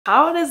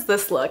How does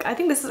this look? I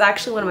think this is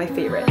actually one of my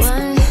favorites.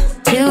 1,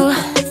 2,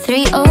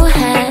 3, oh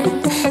hey,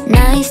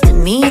 nice to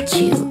meet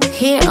you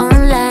here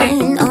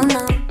online. Oh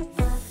no.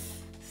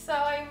 So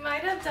I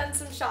might have done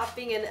some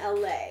shopping in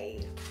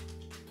LA.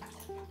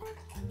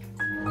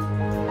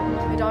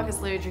 My dog is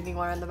literally drinking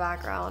water in the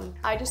background.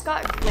 I just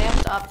got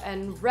glamped up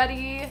and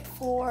ready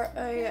for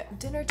a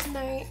dinner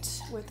tonight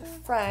with a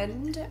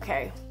friend.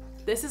 Okay,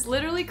 this is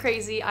literally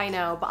crazy, I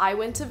know, but I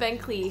went to Van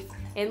Cleef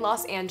in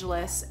Los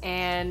Angeles,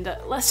 and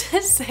let's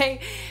just say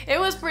it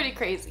was pretty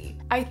crazy.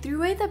 I threw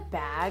away the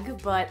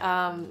bag, but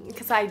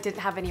because I didn't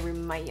have any room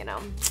in my,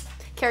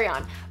 carry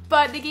on.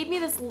 But they gave me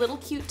this little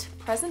cute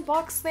present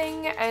box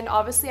thing, and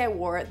obviously I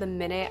wore it the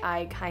minute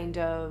I kind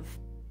of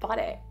bought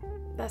it.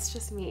 That's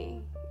just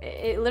me.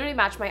 It literally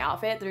matched my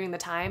outfit during the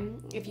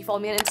time. If you follow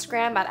me on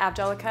Instagram at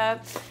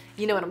Abjelica,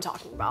 you know what I'm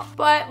talking about.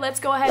 But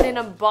let's go ahead and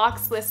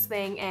unbox this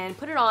thing and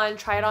put it on,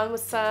 try it on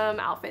with some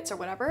outfits or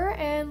whatever,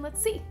 and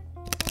let's see.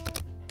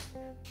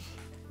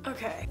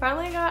 Okay,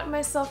 finally I got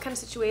myself kind of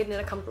situated in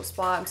a comfortable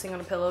spot. I'm sitting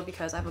on a pillow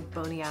because I have a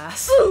bony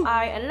ass.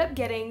 I ended up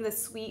getting the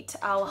sweet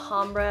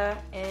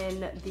Alhambra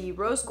in the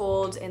rose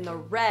gold in the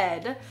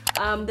red,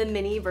 the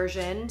mini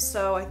version.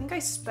 So I think I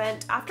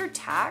spent, after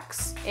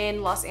tax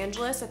in Los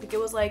Angeles, I think it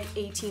was like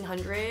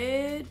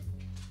 $1,800.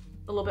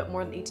 A little bit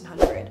more than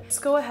 $1,800. Let's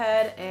go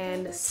ahead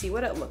and see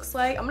what it looks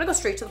like. I'm gonna go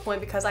straight to the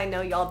point because I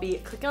know y'all be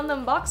clicking on the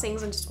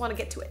unboxings and just want to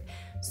get to it.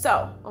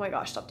 So, oh my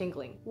gosh, stop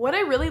tingling. What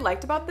I really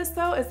liked about this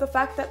though is the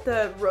fact that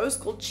the rose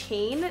gold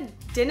chain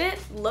didn't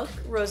look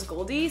rose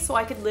goldy, so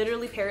I could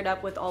literally pair it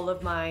up with all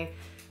of my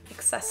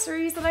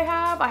accessories that I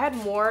have. I had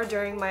more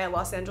during my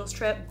Los Angeles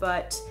trip,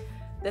 but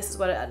this is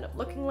what it ended up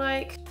looking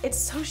like. It's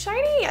so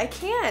shiny, I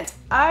can't.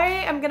 I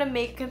am gonna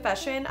make a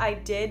confession. I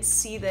did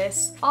see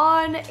this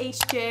on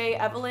HJ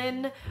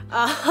Evelyn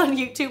on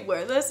YouTube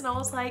wear this, and I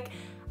was like,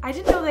 I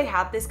didn't know they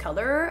had this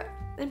color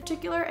in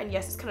particular, and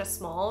yes, it's kind of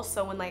small,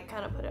 so when like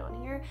kind of put it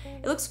on here,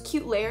 it looks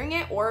cute layering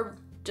it or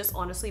just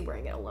honestly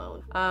wearing it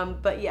alone.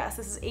 But yes,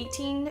 this is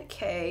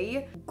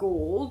 18K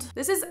gold.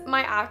 This is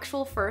my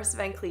actual first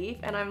Van Cleef,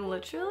 and I'm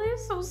literally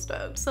so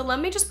stoked. So let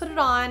me just put it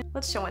on.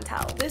 Let's show and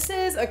tell. This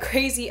is a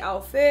crazy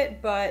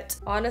outfit, but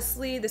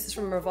honestly, this is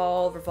from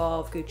Revolve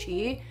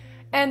Gucci.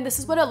 And this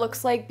is what it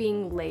looks like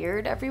being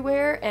layered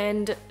everywhere.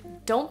 And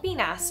don't be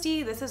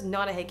nasty, this is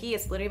not a hickey,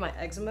 it's literally my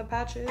eczema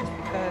patches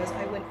because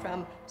I went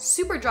from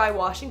super dry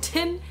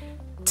Washington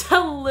to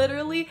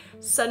literally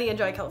sunny and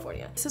dry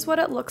California. This is what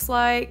it looks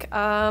like.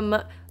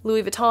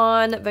 Louis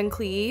Vuitton, Van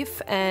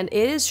Cleef, and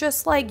it is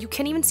just like, you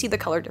can't even see the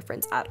color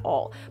difference at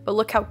all. But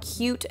look how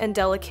cute and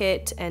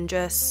delicate and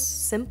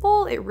just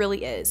simple it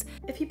really is.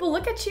 If people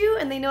look at you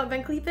and they know what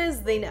Van Cleef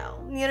is, they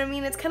know. You know what I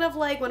mean? It's kind of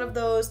like one of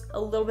those a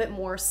little bit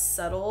more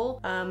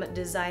subtle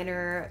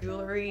designer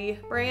jewelry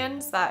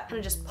brands that kind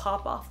of just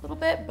pop off a little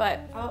bit, but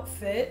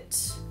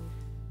outfit.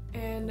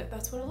 And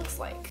that's what it looks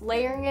like.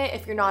 Layering it,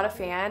 if you're not a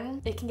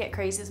fan, it can get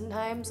crazy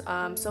sometimes.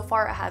 So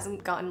far it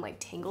hasn't gotten like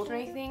tangled or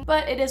anything,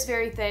 but it is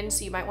very thin,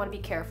 so you might want to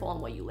be careful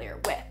on what you layer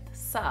with.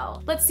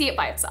 So let's see it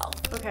by itself.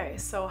 Okay,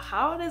 so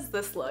how does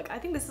this look? I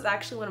think this is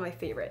actually one of my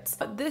favorites,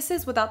 but this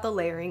is without the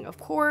layering, of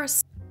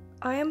course.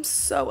 I am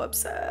so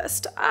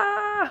obsessed.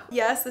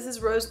 Yes, this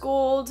is rose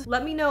gold.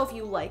 Let me know if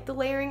you like the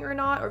layering or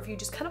not, or if you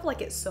just kind of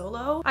like it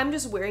solo. I'm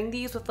just wearing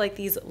these with like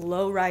these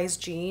low-rise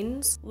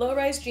jeans.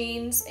 Low-rise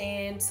jeans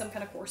and some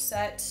kind of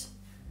corset.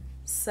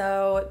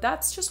 So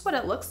that's just what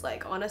it looks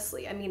like,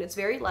 honestly. I mean, it's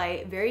very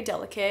light, very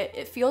delicate.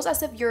 It feels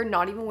as if you're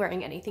not even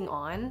wearing anything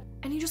on,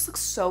 and you just look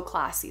so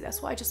classy.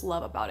 That's what I just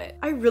love about it.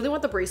 I really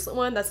want the bracelet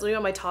one. That's literally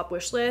on my top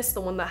wish list.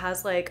 The one that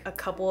has like a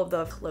couple of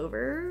the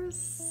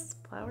flowers.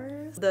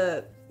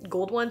 The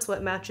gold one, so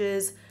it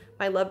matches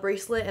my love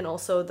bracelet and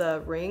also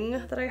the ring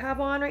that I have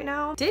on right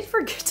now. Did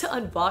forget to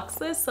unbox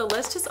this, so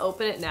let's just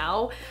open it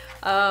now.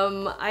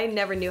 I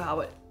never knew how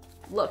it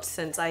looked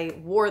since I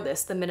wore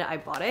this the minute I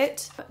bought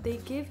it. But they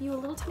give you a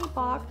little tiny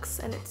box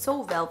and it's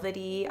so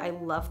velvety. I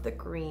love the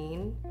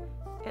green.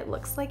 It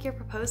looks like you're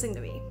proposing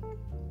to me.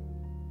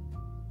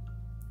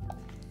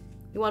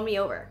 You won me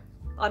over.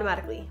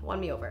 Automatically won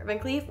me over. Van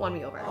Cleef won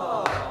me over.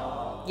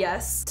 Aww.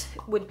 Yes,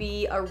 would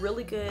be a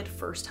really good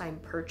first time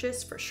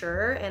purchase for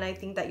sure, and I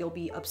think that you'll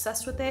be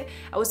obsessed with it.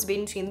 I was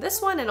debating between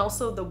this one and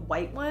also the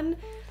white one.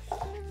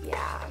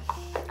 Yeah,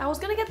 I was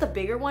gonna get the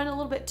bigger one a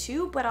little bit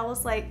too, but I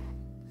was like,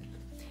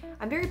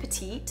 I'm very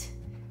petite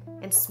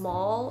and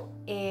small,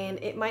 and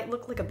it might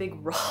look like a big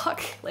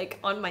rock like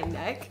on my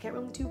neck. Can't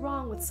really do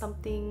wrong with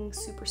something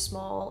super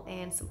small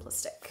and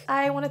simplistic.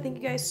 I want to thank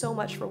you guys so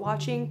much for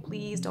watching.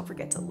 Please don't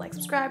forget to like,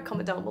 subscribe,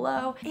 comment down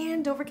below,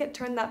 and don't forget to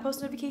turn that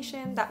post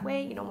notification. That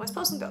way you know when I'm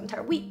posting throughout the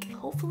entire week.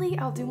 Hopefully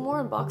I'll do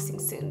more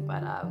unboxing soon,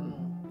 but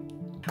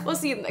we'll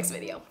see you in the next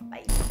video.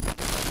 Bye.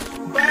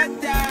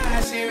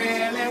 But she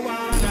really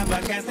wanna,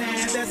 but can't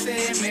stand to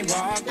see me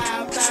walk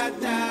out the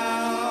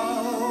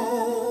door.